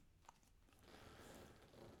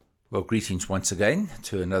Well, greetings once again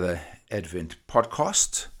to another Advent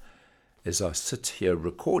podcast. As I sit here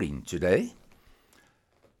recording today,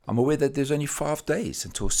 I'm aware that there's only 5 days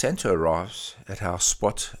until Santa arrives at our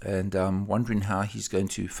spot, and I'm wondering how he's going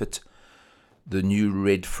to fit the new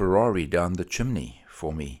red Ferrari down the chimney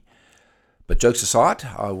for me. But jokes aside,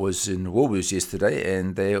 I was in Woolworths yesterday,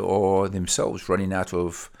 and they are themselves running out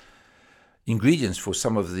of ingredients for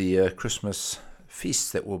some of the Christmas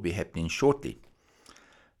feasts that will be happening shortly.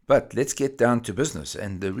 But let's get down to business,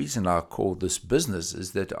 and the reason I call this business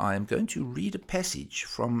is that I am going to read a passage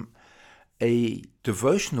from a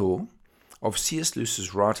devotional of C.S.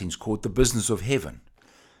 Lewis's writings called The Business of Heaven.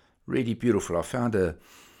 Really beautiful. I found a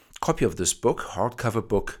copy of this book, hardcover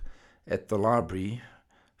book, at the library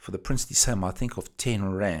for the princely sum, I think, of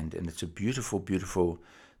 10 Rand, and it's a beautiful, beautiful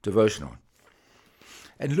devotional.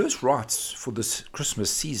 And Lewis writes for this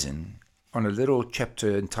Christmas season on a little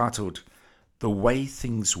chapter entitled The Way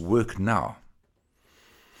Things Work Now.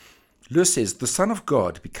 Lewis says, the Son of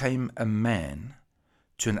God became a man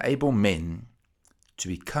to enable men to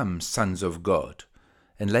become sons of God.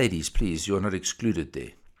 And ladies, please, you're not excluded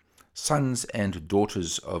there. Sons and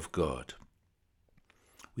daughters of God.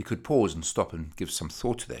 We could pause and stop and give some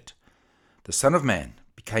thought to that. The Son of Man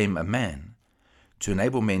became a man to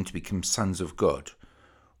enable men to become sons of God.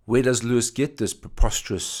 Where does Lewis get this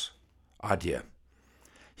preposterous idea?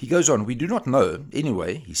 He goes on, we do not know,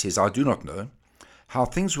 anyway, he says, I do not know, how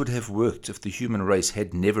things would have worked if the human race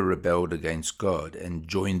had never rebelled against God and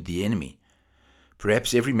joined the enemy.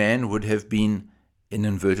 Perhaps every man would have been, in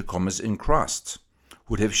inverted commas, in Christ,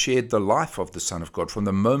 would have shared the life of the Son of God from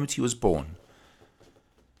the moment he was born.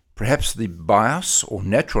 Perhaps the bios or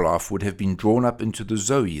natural life would have been drawn up into the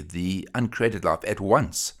Zoe, the uncreated life, at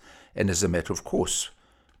once and as a matter of course.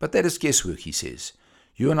 But that is guesswork, he says.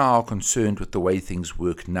 You and I are concerned with the way things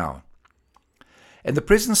work now. And the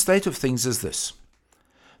present state of things is this.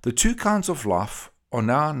 The two kinds of life are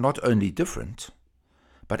now not only different,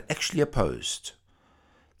 but actually opposed.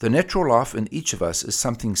 The natural life in each of us is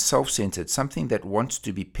something self-centered, something that wants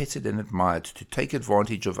to be petted and admired, to take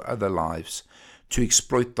advantage of other lives, to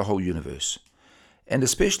exploit the whole universe. And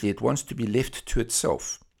especially it wants to be left to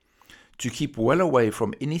itself, to keep well away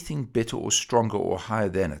from anything better or stronger or higher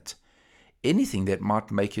than it. Anything that might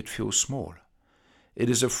make it feel small. It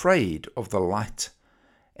is afraid of the light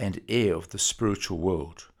and air of the spiritual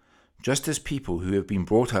world, just as people who have been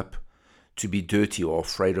brought up to be dirty are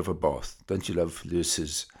afraid of a bath. Don't you love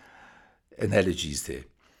Lewis's analogies there?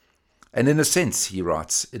 And in a sense, he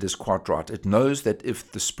writes, it is quite right. It knows that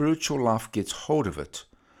if the spiritual life gets hold of it,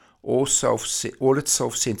 all its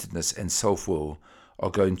self-centeredness and self-will are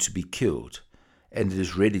going to be killed, and it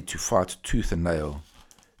is ready to fight tooth and nail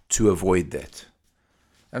to avoid that.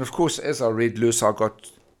 And of course, as I read Lewis, I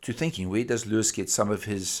got to thinking, where does Lewis get some of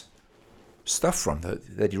his stuff from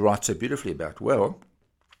that he writes so beautifully about? Well,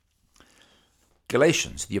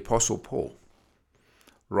 Galatians, the Apostle Paul,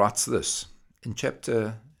 writes this in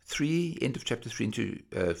chapter 3, end of chapter 3 into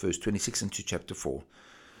verse 26 into chapter 4.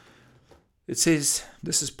 It says,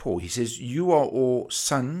 this is Paul, he says, you are all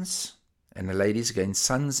sons, and the ladies again,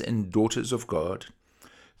 sons and daughters of God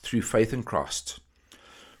through faith in Christ.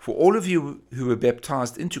 For all of you who were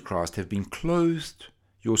baptized into Christ have been clothed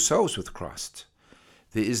yourselves with Christ.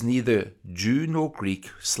 There is neither Jew nor Greek,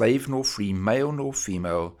 slave nor free, male nor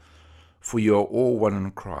female, for you are all one in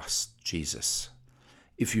Christ Jesus.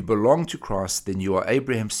 If you belong to Christ, then you are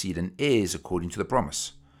Abraham's seed and heirs according to the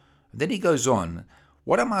promise. And then he goes on,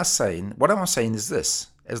 what am I saying? What am I saying is this,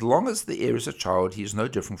 as long as the heir is a child, he is no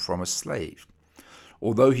different from a slave.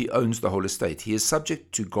 Although he owns the whole estate, he is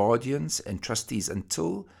subject to guardians and trustees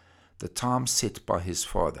until the time set by his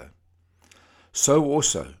father. So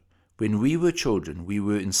also, when we were children, we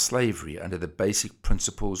were in slavery under the basic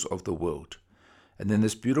principles of the world. And then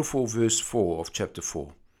this beautiful verse 4 of chapter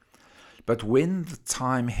 4. But when the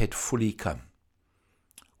time had fully come,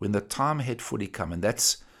 and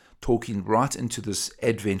that's talking right into this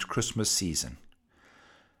Advent Christmas season,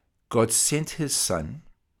 God sent his Son,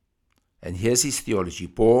 and here's his theology,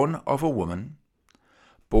 born of a woman,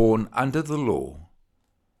 born under the law.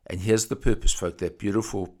 And here's the purpose, folk, that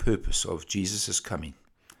beautiful purpose of Jesus' coming.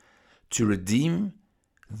 To redeem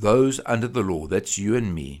those under the law, that's you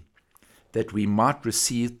and me, that we might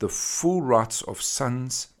receive the full rights of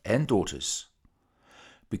sons and daughters.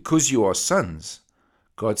 Because you are sons,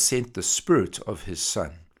 God sent the Spirit of his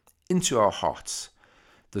Son into our hearts,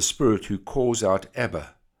 the Spirit who calls out,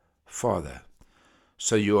 Abba, Father.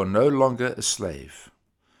 So you are no longer a slave,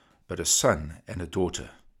 but a son and a daughter.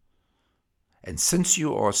 And since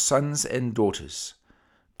you are sons and daughters,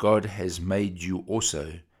 God has made you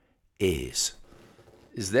also heirs.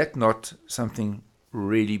 Is that not something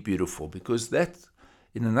really beautiful? Because that,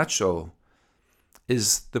 in a nutshell,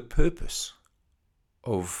 is the purpose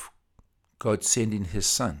of God sending his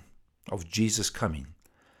Son, of Jesus coming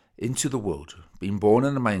into the world, being born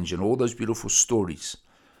in a manger, and all those beautiful stories.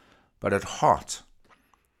 But at heart,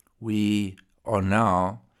 we are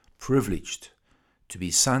now privileged to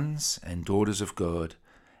be sons and daughters of God,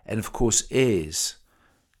 and of course heirs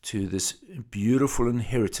to this beautiful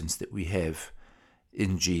inheritance that we have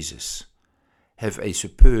in Jesus. Have a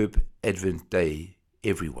superb Advent day,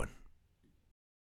 everyone.